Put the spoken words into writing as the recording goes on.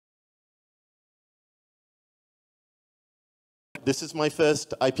This is my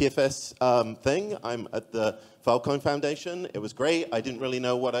first IPFS thing. I'm at the Filecoin Foundation. It was great. I didn't really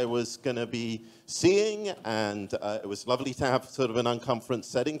know what I was going to be seeing, and it was lovely to have sort of an unconference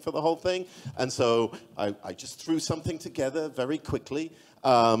setting for the whole thing. And so I just threw something together very quickly.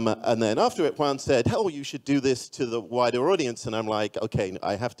 And then after it, Juan said, hell, you should do this to the wider audience. And I'm like, okay,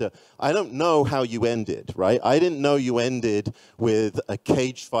 I don't know how you ended, right? I didn't know you ended with a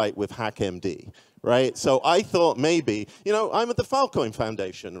cage fight with HackMD. Right? So I thought maybe, I'm at the Filecoin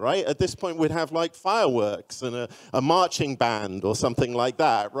Foundation, right? At this point, we'd have like fireworks and a marching band or something like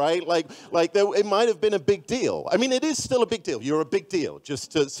that, right? It might have been a big deal. I mean, it is still a big deal. You're a big deal,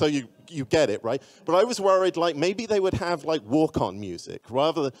 so you get it, right? But I was worried, like, maybe they would have, like, walk-on music,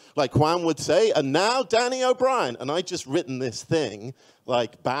 rather than, like Juan would say, and now Danny O'Brien. And I'd just written this thing,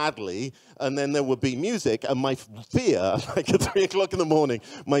 like, badly, and then there would be music. And my fear, like, at 3 o'clock in the morning,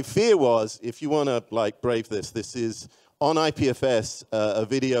 my fear was, if you want to, like, brave this is on IPFS, a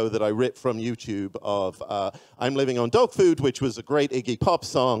video that I ripped from YouTube of I'm Living on Dog Food, which was a great Iggy Pop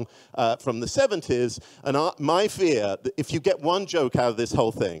song from the 70s. And my fear, if you get one joke out of this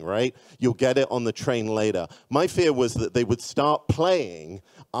whole thing, right, you'll get it on the train later. My fear was that they would start playing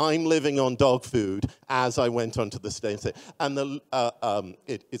I'm Living on Dog Food as I went onto the stage. And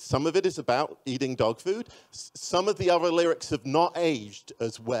some of it is about eating dog food. Some of the other lyrics have not aged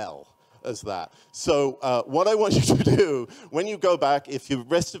as well as that. So what I want you to do, when you go back, if the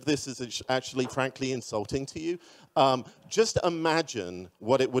rest of this is actually, frankly, insulting to you, just imagine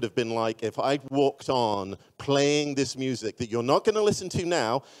what it would have been like if I'd walked on playing this music that you're not going to listen to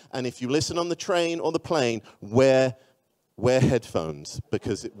now, and if you listen on the train or the plane, wear headphones,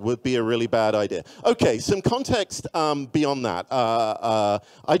 because it would be a really bad idea. Okay, some context beyond that.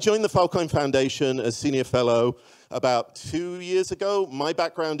 I joined the Filecoin Foundation as senior fellow about 2 years ago. My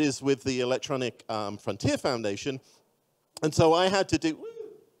background is with the Electronic Frontier Foundation, and so I had to do,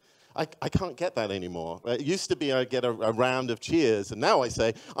 I can't get that anymore. It used to be I'd get a round of cheers, and now I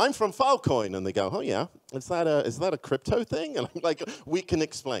say, I'm from Filecoin, and they go, oh yeah, is that a crypto thing? And I'm like, we can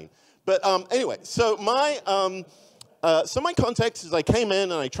explain. But anyway, so my context is I came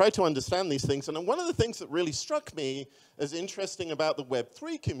in and I tried to understand these things, and one of the things that really struck me as interesting about the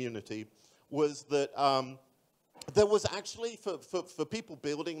Web3 community was that there was actually, for people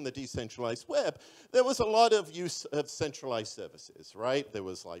building the decentralized web, there was a lot of use of centralized services, right? There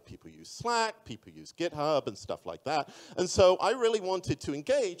was like people use Slack, people use GitHub and stuff like that. And so I really wanted to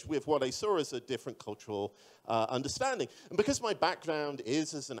engage with what I saw as a different cultural understanding. And because my background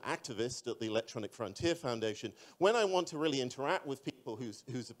is as an activist at the Electronic Frontier Foundation, when I want to really interact with people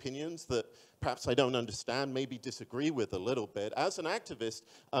whose opinions that perhaps I don't understand, maybe disagree with a little bit, as an activist,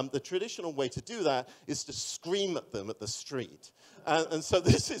 the traditional way to do that is to scream at them at the street. And so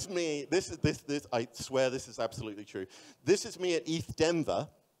this is me, I swear this is absolutely true. This is me at ETH Denver.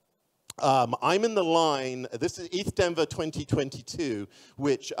 I'm in the line, this is ETH Denver 2022,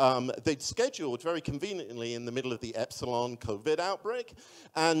 which they'd scheduled very conveniently in the middle of the Epsilon COVID outbreak.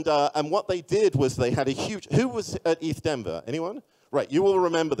 And what they did was they had a huge, who was at ETH Denver? Anyone? Right, you will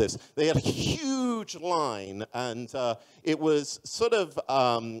remember this. They had a huge line, and it was sort of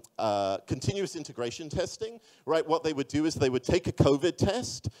continuous integration testing, right? What they would do is they would take a COVID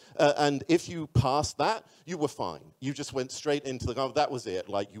test, and if you passed that, you were fine. You just went straight into the, that was it.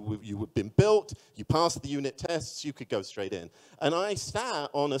 Like, you had been built, you passed the unit tests, you could go straight in. And I sat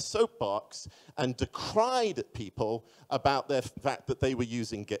on a soapbox and decried people about the fact that they were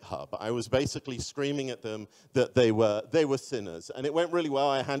using GitHub. I was basically screaming at them that they were sinners. And it went really well.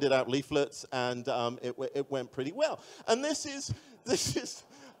 I handed out leaflets, and it went pretty well. And this is,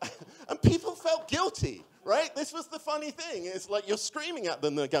 and people felt guilty, right? This was the funny thing. It's like you're screaming at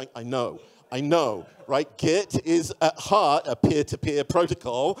them, they're going, I know, right? Git is at heart a peer-to-peer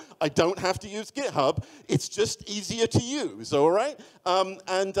protocol. I don't have to use GitHub. It's just easier to use, all right?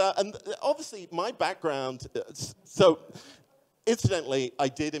 And obviously, my background, so incidentally, I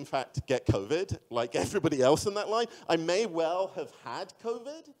did, in fact, get COVID, like everybody else in that line. I may well have had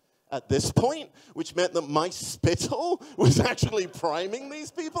COVID at this point, which meant that my spittle was actually priming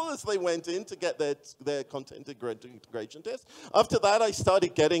these people as they went in to get their content integration test. After that,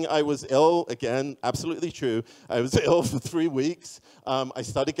 I was ill, again, absolutely true. I was ill for 3 weeks. I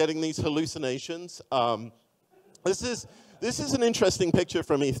started getting these hallucinations. This is an interesting picture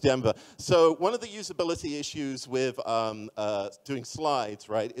from ETH Denver. So one of the usability issues with doing slides,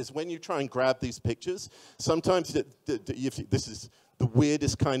 right, is when you try and grab these pictures, sometimes this is the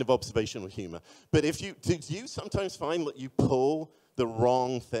weirdest kind of observational humor. But do you sometimes find that you pull the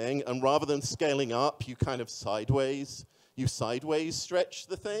wrong thing, and rather than scaling up, you kind of sideways you sideways stretch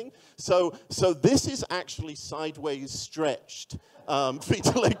the thing. So this is actually sideways stretched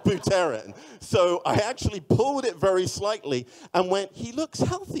fetal leg Buterin. So I actually pulled it very slightly and went, he looks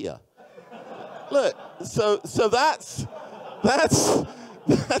healthier. Look, so that's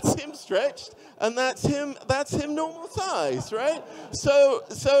him stretched, and that's him normal size, right? So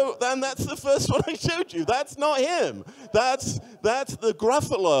then that's the first one I showed you. That's not him. That's the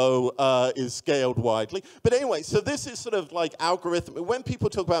Gruffalo is scaled widely. But anyway, so this is sort of like algorithm. When people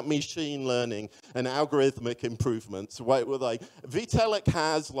talk about machine learning and algorithmic improvements, right? Well, like Vitalik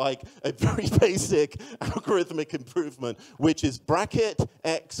has like a very basic algorithmic improvement, which is bracket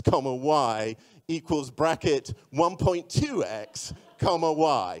x comma y equals bracket 1.2x comma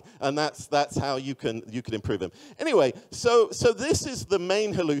y, and that's how you can improve them. Anyway, so this is the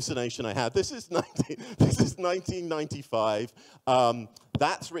main hallucination I had. This is 1995.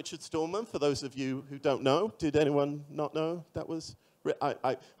 That's Richard Stallman. For those of you who don't know, did anyone not know that was?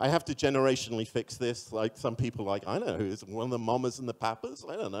 I have to generationally fix this. Like some people, like I don't know who is one of the mamas and the papas.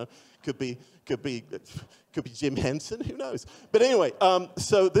 I don't know. Could be Jim Henson. Who knows? But anyway,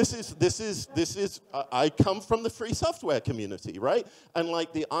 so this is. I come from the free software community, right? And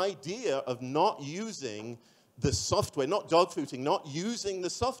like the idea of not using the software, not dogfooding, not using the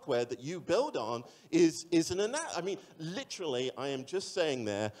software that you build on is I mean, literally, I am just saying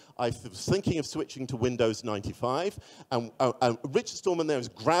there, I was thinking of switching to Windows 95, and Richard Stallman there is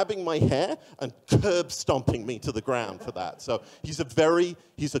grabbing my hair and curb stomping me to the ground for that. So he's a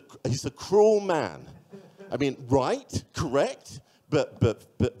cruel man. I mean, right, correct, but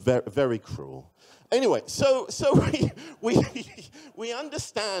very, very cruel. Anyway, so we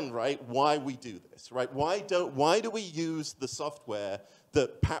understand, right, why we do this, right? Why do we use the software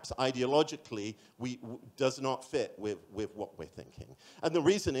that perhaps ideologically does not fit with what we're thinking? And the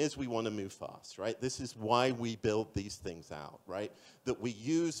reason is we want to move fast, right? This is why we build these things out, right? That we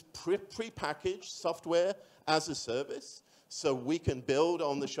use prepackaged software as a service, so we can build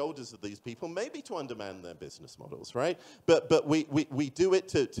on the shoulders of these people, maybe to undermine their business models, right? But we do it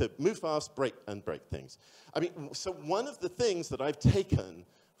to move fast, break things. I mean, so one of the things that I've taken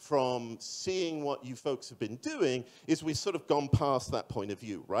from seeing what you folks have been doing is we've sort of gone past that point of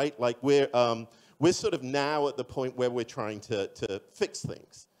view, right? Like we're sort of now at the point where we're trying to fix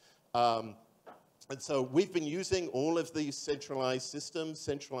things. And so we've been using all of these centralized systems,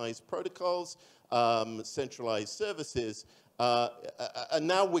 centralized protocols, centralized services, and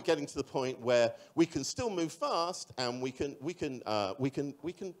now we're getting to the point where we can still move fast, and we can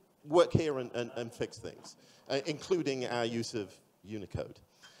work here and fix things, including our use of Unicode.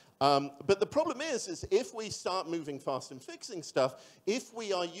 But the problem is if we start moving fast and fixing stuff, if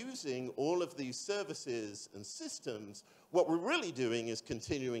we are using all of these services and systems, what we're really doing is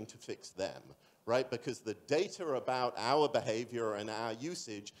continuing to fix them, right? Because the data about our behavior and our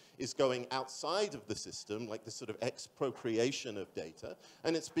usage is going outside of the system, like the sort of expropriation of data,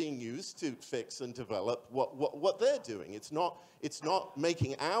 and it's being used to fix and develop what they're doing. It's not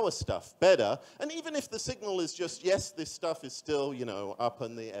making our stuff better, and even if the signal is just, yes, this stuff is still, you know, up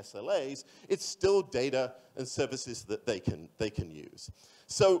in the SLAs, it's still data and services that they can use.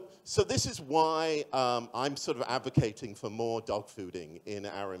 So this is why I'm sort of advocating for more dog fooding in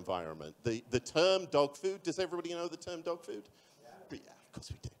our environment. The term dog food, does everybody know the term dog food? Yeah, of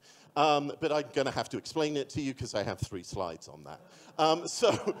course we do. But I'm going to have to explain it to you because I have 3 slides on that.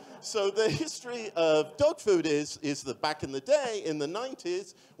 So the history of dog food is that back in the day, in the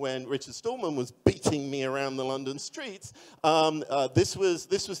 90s, when Richard Stallman was beating me around the London streets, this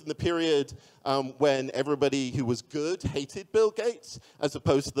was in the period when everybody who was good hated Bill Gates, as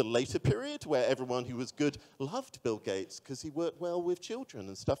opposed to the later period where everyone who was good loved Bill Gates because he worked well with children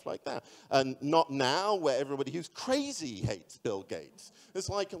and stuff like that. And not now where everybody who's crazy hates Bill Gates. It's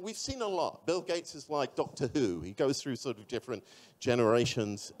like, we've seen a lot. Bill Gates is like Doctor Who. He goes through sort of different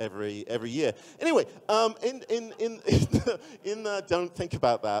generations every year. Anyway, don't think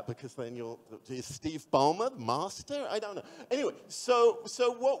about that because then is Steve Ballmer, master? I don't know. Anyway, so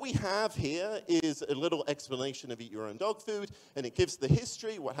what we have here is a little explanation of Eat Your Own Dog Food, and it gives the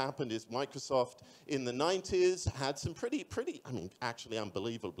history. What happened is Microsoft in the 90s had some pretty, I mean, actually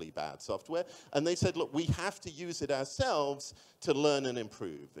unbelievably bad software, and they said, look, we have to use it ourselves to learn and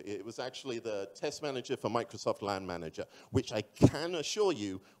improve. It was actually the test manager for Microsoft Land Manager, which I can assure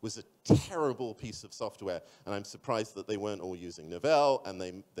you was a terrible piece of software, and I'm surprised that they weren't all using Novell, and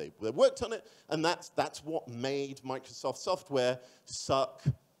they worked on it, and that's what made Microsoft software suck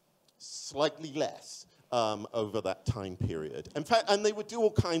slightly less. over that time period. In fact, and they would do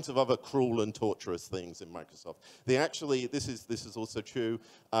all kinds of other cruel and torturous things in Microsoft. They actually, this is also true.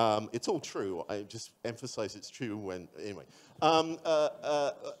 It's all true. I just emphasize it's true when, anyway.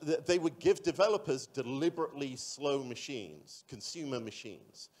 They would give developers deliberately slow machines, consumer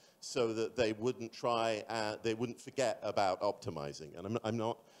machines, so that they wouldn't they wouldn't forget about optimizing. And I'm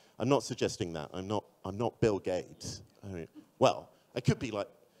not suggesting that. I'm not Bill Gates. I mean, well, I could be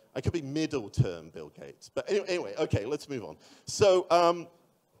middle-term Bill Gates. But anyway, okay, let's move on. So,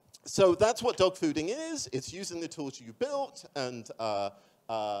 so that's what dog fooding is. It's using the tools you built and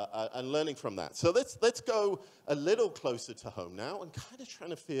learning from that. So let's go a little closer to home now and kind of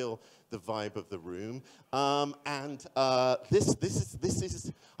trying to feel the vibe of the room. This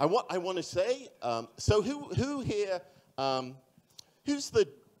is I want to say. So who here? Who's the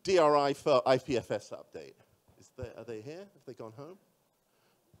DRI for IPFS update? Are they here? Have they gone home?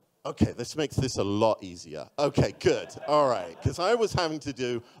 Okay, this makes this a lot easier. Okay, good. All right, because I was having to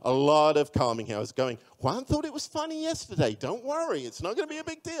do a lot of calming here. I was going, Juan thought it was funny yesterday. Don't worry, it's not going to be a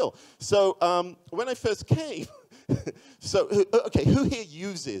big deal. So when I first came, okay, who here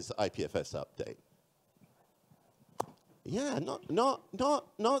uses IPFS update? Yeah,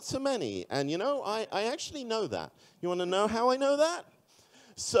 not so many. And you know, I actually know that. You want to know how I know that?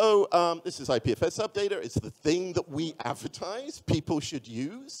 So this is IPFS Updater. It's the thing that we advertise people should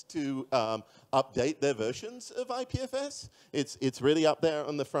use to update their versions of IPFS. It's really up there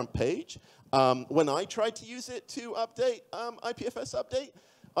on the front page. When I tried to use it to update IPFS,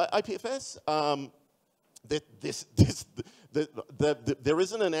 there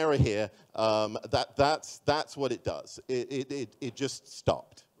isn't an error here. That's what it does. It just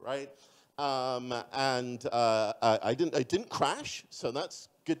stopped, right? I didn't crash, so that's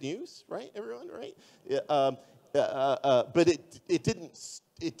good news, right, everyone, right? But it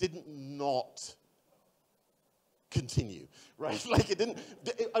didn't not continue, right? Like it didn't.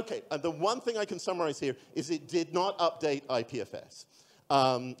 Okay, and the one thing I can summarize here is it did not update IPFS.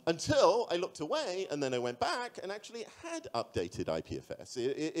 Until I looked away, and then I went back, and actually it had updated IPFS.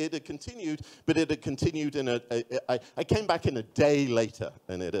 It had continued, but it had continued in I came back in a day later,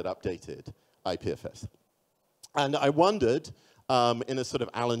 and it had updated IPFS. And I wondered, in a sort of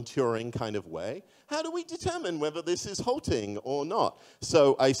Alan Turing kind of way, how do we determine whether this is halting or not?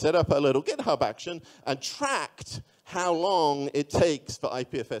 So I set up a little GitHub action and tracked how long it takes for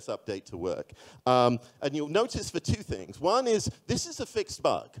IPFS update to work. And you'll notice for two things. One is, this is a fixed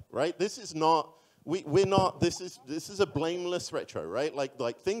bug, right? This is not, we're not, this is a blameless retro, right?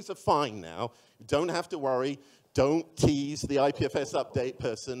 Like things are fine now. You don't have to worry. Don't tease the IPFS update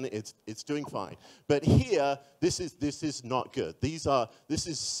person. It's doing fine. But here, this is not good. This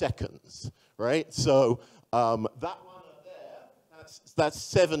is seconds, right? So that one up there, that's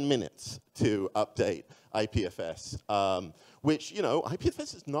 7 minutes to update IPFS, which, you know,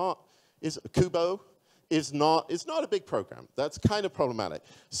 IPFS Kubo is not a big program. That's kind of problematic.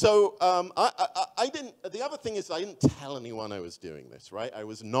 So the other thing is I didn't tell anyone I was doing this, right? I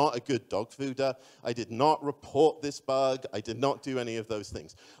was not a good dog fooder. I did not report this bug. I did not do any of those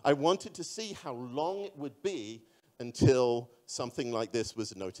things. I wanted to see how long it would be until something like this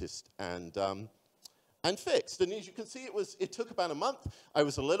was noticed and fixed. And as you can see, it took about a month. I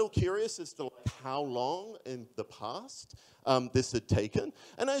was a little curious as to how long in the past this had taken.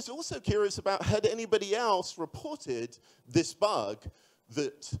 And I was also curious about, had anybody else reported this bug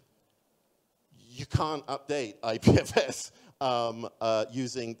that you can't update IPFS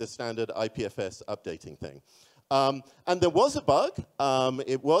using the standard IPFS updating thing. And there was a bug.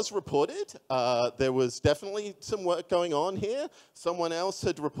 It was reported. There was definitely some work going on here. Someone else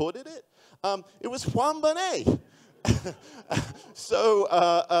had reported it. It was Juan Bonet. So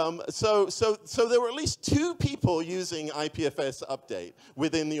there were at least 2 people using IPFS update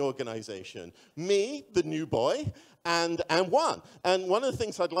within the organization. Me, the new boy, and Juan. And one of the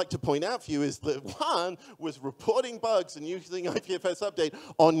things I'd like to point out for you is that Juan was reporting bugs and using IPFS update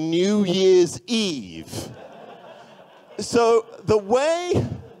on New Year's Eve. So the way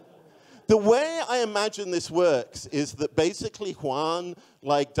I imagine this works is that basically Juan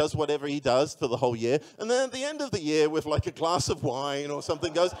does whatever he does for the whole year, and then at the end of the year with a glass of wine or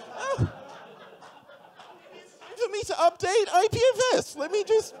something goes, oh, for me to update IPFS, let me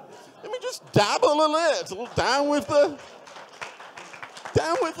just dabble a little down with the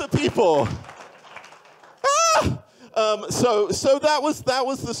people. So that was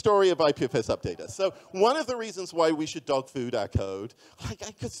the story of IPFS Updater. So one of the reasons why we should dog food our code, I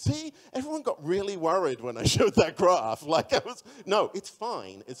could see everyone got really worried when I showed that graph. No, it's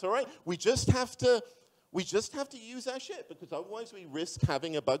fine. It's all right. We just have to We just have to use our shit, because otherwise we risk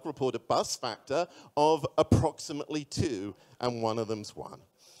having a bug reporter bust factor of approximately 2, and one of them's 1.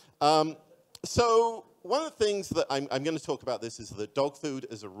 So one of the things that I'm going to talk about this is that dog food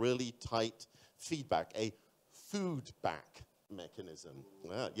is a really tight feedback, a food back mechanism.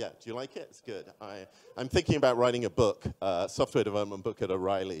 Yeah, do you like it? It's good. I'm thinking about writing a book, software development book at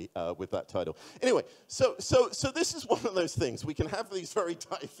O'Reilly with that title. Anyway, so this is one of those things. We can have these very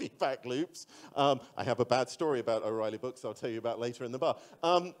tight feedback loops. I have a bad story about O'Reilly books I'll tell you about later in the bar.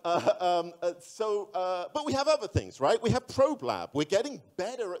 But we have other things, right? We have Probe Lab. We're getting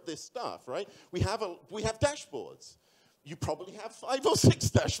better at this stuff, right? We have dashboards. You probably have 5 or 6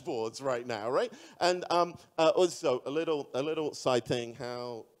 dashboards right now, right? And also, a little side thing,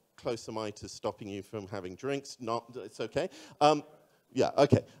 how close am I to stopping you from having drinks? Not, it's okay. Yeah,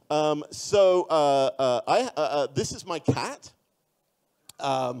 okay. This is my cat.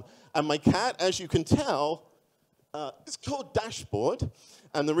 And my cat, as you can tell, is called Dashboard.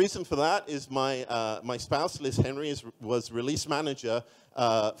 And the reason for that is my spouse, Liz Henry, was release manager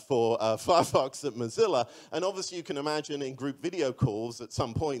for Firefox at Mozilla. And obviously you can imagine in group video calls at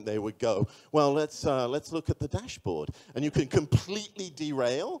some point they would go, well, let's look at the dashboard. And you can completely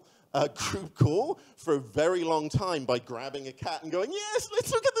derail a group call for a very long time by grabbing a cat and going, yes,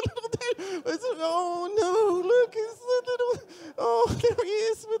 let's look at the little dashboard. Oh, no, look, it's the little, oh, there he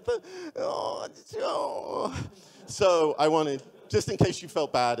is with the, oh. So I wanted, just in case you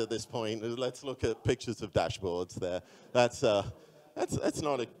felt bad at this point, let's look at pictures of dashboards there. That's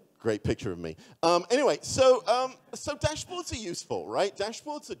not a great picture of me. Anyway, so dashboards are useful, right?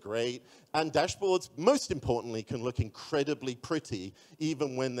 Dashboards are great, and dashboards, most importantly, can look incredibly pretty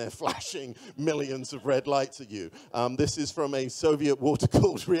even when they're flashing millions of red lights at you. This is from a Soviet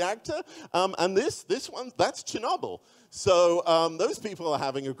water-cooled reactor, and this one, that's Chernobyl. So those people are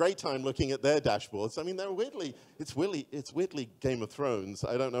having a great time looking at their dashboards. I mean, it's weirdly Game of Thrones.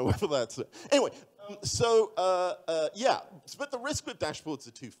 I don't know whether that's... Anyway, yeah, but the risk with dashboards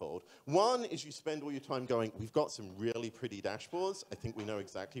are twofold. One is you spend all your time going, we've got some really pretty dashboards. I think we know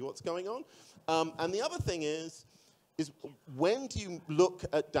exactly what's going on. And the other thing is when do you look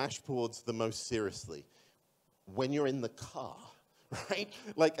at dashboards the most seriously? When you're in the car, right?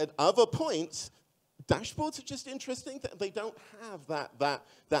 Like at other points, dashboards are just interesting. They don't have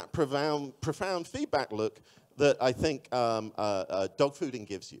that profound feedback look that I think dog fooding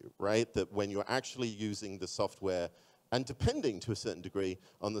gives you, right? That when you're actually using the software and depending to a certain degree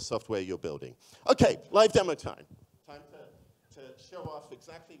on the software you're building. Okay, live demo time. Time to show off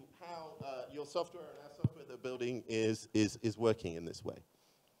exactly how your software and our software they're building is working in this way.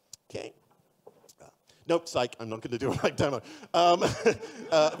 Okay. Nope, psych, I'm not going to do a live demo.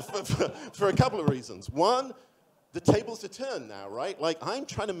 For a couple of reasons. One, the tables are turned now, right? Like, I'm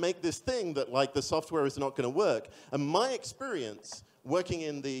trying to make this thing that, like, the software is not going to work. And my experience working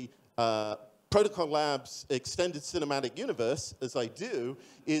in the Protocol Labs extended cinematic universe, as I do,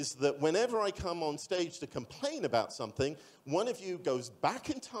 is that whenever I come on stage to complain about something, one of you goes back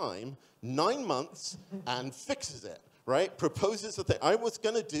in time 9 months and fixes it, right? Proposes a thing. I was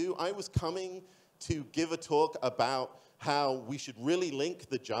coming to give a talk about how we should really link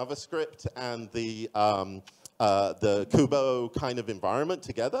the JavaScript and the Kubo kind of environment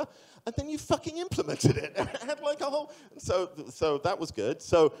together, and then you fucking implemented it. It had like a whole, so that was good.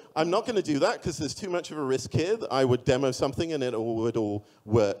 So I'm not going to do that because there's too much of a risk here that I would demo something and it would all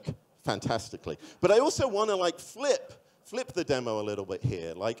work fantastically. But I also want to like flip the demo a little bit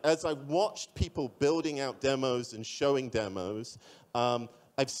here. Like as I watched people building out demos and showing demos,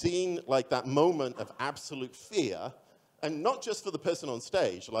 I've seen like that moment of absolute fear, and not just for the person on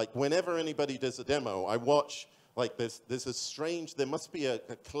stage. Like whenever anybody does a demo, I watch like there's a strange, there must be a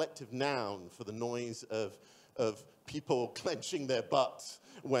collective noun for the noise of people clenching their butts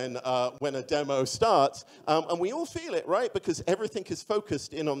when a demo starts, and we all feel it, right? Because everything is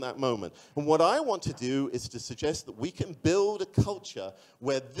focused in on that moment. And what I want to do is to suggest that we can build a culture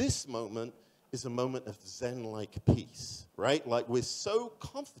where this moment is a moment of Zen-like peace, right? Like we're so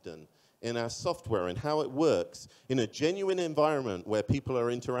confident in our software and how it works in a genuine environment where people are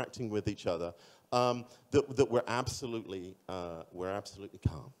interacting with each other, that we're absolutely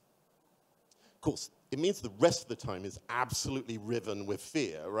calm. Of course, it means the rest of the time is absolutely riven with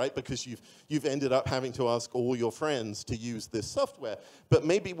fear, right? Because you've ended up having to ask all your friends to use this software. But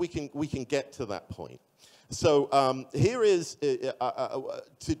maybe we can get to that point. here is,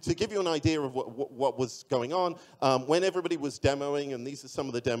 to give you an idea of what was going on, when everybody was demoing, and these are some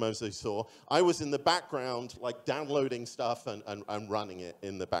of the demos they saw, I was in the background, like downloading stuff and running it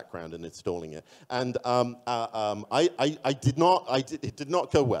in the background and installing it. And it did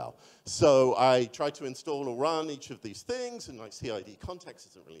not go well. So I tried to install or run each of these things, and like CID context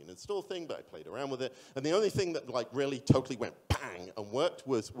isn't really an install thing, but I played around with it. And the only thing that like really totally went bang and worked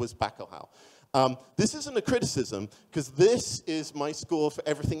was Bacalhau. This isn't a criticism, because this is my score for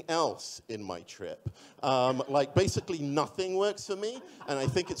everything else in my trip. Like, basically nothing works for me, and I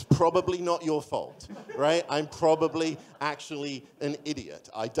think it's probably not your fault, right? I'm probably actually an idiot.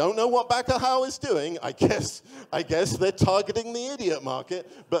 I don't know what Bacalhau is doing. I guess they're targeting the idiot market,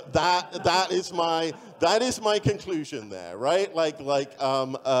 but that is my conclusion there, right?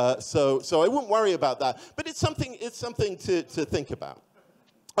 So I wouldn't worry about that, but it's something to think about.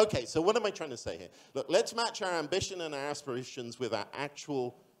 Okay, so what am I trying to say here? Look, let's match our ambition and our aspirations with our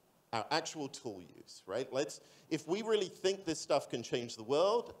actual tool use, right? If we really think this stuff can change the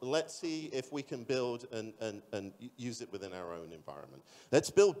world, let's see if we can build and use it within our own environment. Let's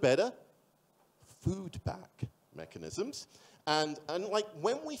build better food back mechanisms. And like,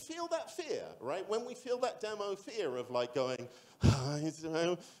 when we feel that fear, right? When we feel that demo fear of like going,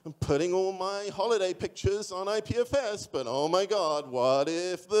 I'm putting all my holiday pictures on IPFS, but oh my God, what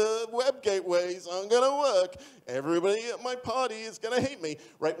if the web gateways aren't gonna work? Everybody at my party is gonna hate me,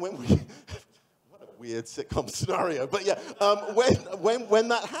 right? What a weird sitcom scenario. But yeah, when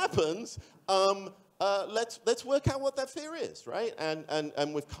that happens, let's work out what that fear is, right?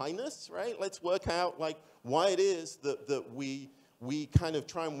 And with kindness, right? Let's work out like why it is that we kind of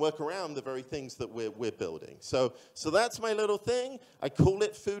try and work around the very things that we're building. So that's my little thing. I call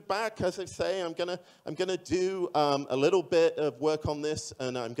it food back. As I say, I'm gonna do a little bit of work on this,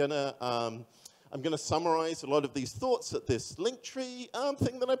 and I'm gonna summarize a lot of these thoughts at this Linktree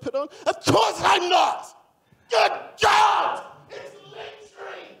thing that I put on. Of course I'm not. Good God! It's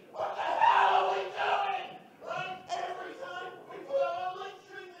Linktree. What the hell are we doing? Right? Every time we put on a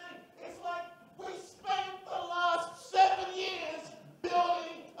Linktree thing, it's like we spent the last 7 years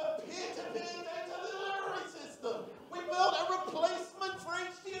building a peer-to-peer data delivery system. We built a replacement for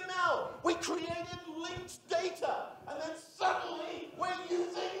HTML. We created linked data, and then suddenly we're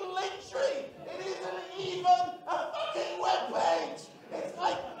using Linktree. It isn't even a fucking web page. It's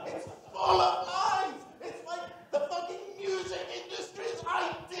like, it's full of lies. It's like the fucking music industry's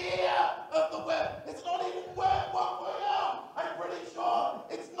idea of the web. It's not even Web 1.0. I'm pretty sure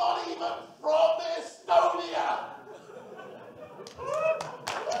it's not even from Estonia.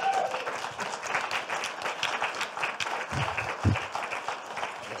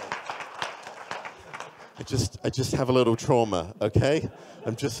 I just have a little trauma, okay?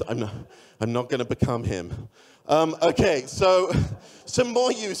 I'm not going to become him. Okay, so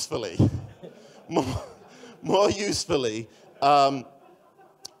more usefully,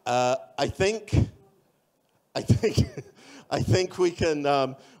 I think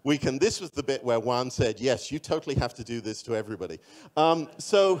we can. This was the bit where Juan said, "Yes, you totally have to do this to everybody."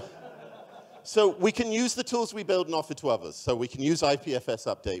 So we can use the tools we build and offer to others. So we can use IPFS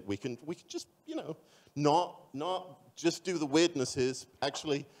update. We can just, not just do the weirdnesses,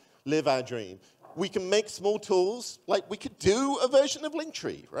 actually live our dream. We can make small tools, like we could do a version of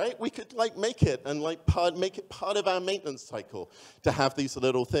Linktree, right? We could like make it and like make it part of our maintenance cycle to have these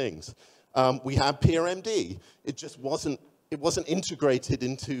little things. We have PRMD. It just wasn't integrated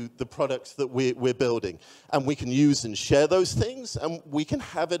into the products that we're building. And we can use and share those things, and we can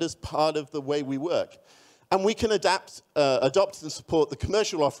have it as part of the way we work. And we can adopt and support the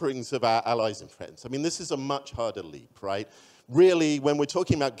commercial offerings of our allies and friends. I mean, this is a much harder leap, right? Really, when we're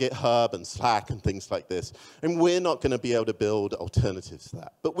talking about GitHub and Slack and things like this, and we're not going to be able to build alternatives to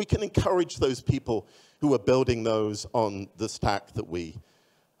that. But we can encourage those people who are building those on the stack that we...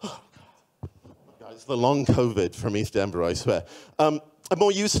 Oh, God. It's the long COVID from East Denver, I swear.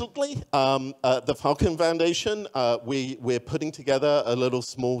 More usefully, the Falcon Foundation, we're putting together a little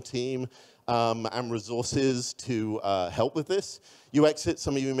small team and resources to help with this. UXit,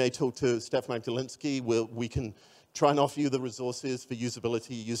 some of you may talk to Steph Magdalensky. We can try and offer you the resources for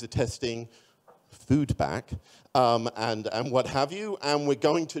usability, user testing, food back, and what have you. And we're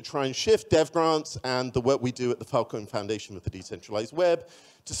going to try and shift dev grants and the work we do at the Falcon Foundation with the decentralized web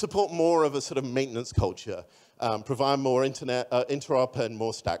to support more of a sort of maintenance culture, provide more interop and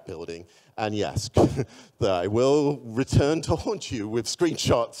more stack building. And yes, I will return to haunt you with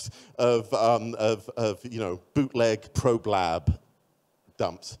screenshots of bootleg probe lab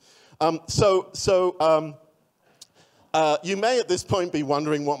dumps. You may at this point be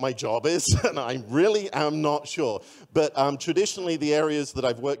wondering what my job is, and I really am not sure. But traditionally, the areas that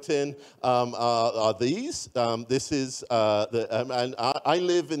I've worked in are these. This is, and I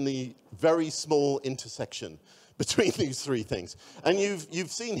live in the very small intersection between these three things. And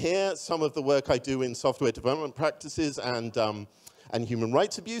you've seen here some of the work I do in software development practices and human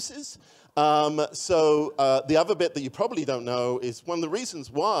rights abuses. The other bit that you probably don't know is one of the reasons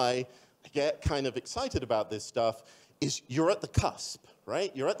why I get kind of excited about this stuff is you're at the cusp,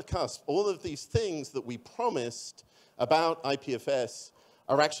 right? You're at the cusp. All of these things that we promised about IPFS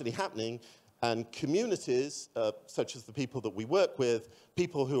are actually happening, and communities, such as the people that we work with,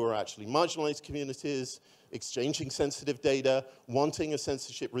 people who are actually marginalized communities, exchanging sensitive data, wanting a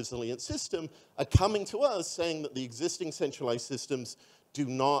censorship-resilient system, are coming to us saying that the existing centralized systems do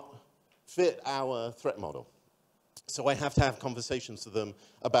not fit our threat model. So I have to have conversations with them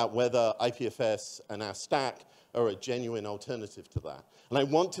about whether IPFS and our stack are a genuine alternative to that. And I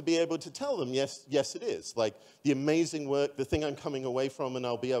want to be able to tell them, yes, it is. Like the amazing work, the thing I'm coming away from, and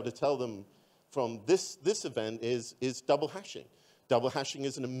I'll be able to tell them from this event is double hashing. Double hashing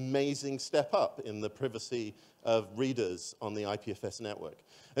is an amazing step up in the privacy of readers on the IPFS network.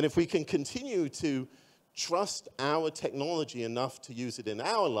 And if we can continue to trust our technology enough to use it in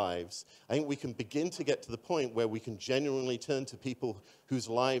our lives, I think we can begin to get to the point where we can genuinely turn to people whose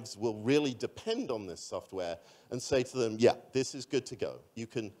lives will really depend on this software and say to them, yeah, this is good to go. You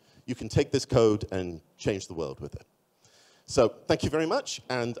can take this code and change the world with it. So thank you very much.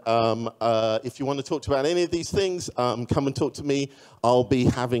 And if you want to talk about any of these things, come and talk to me. I'll be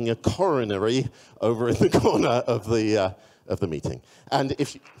having a coronary over in the corner of the meeting. And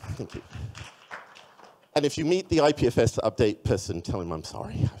if you, thank you. And if you meet the IPFS update person, tell him I'm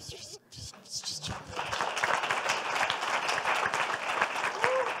sorry.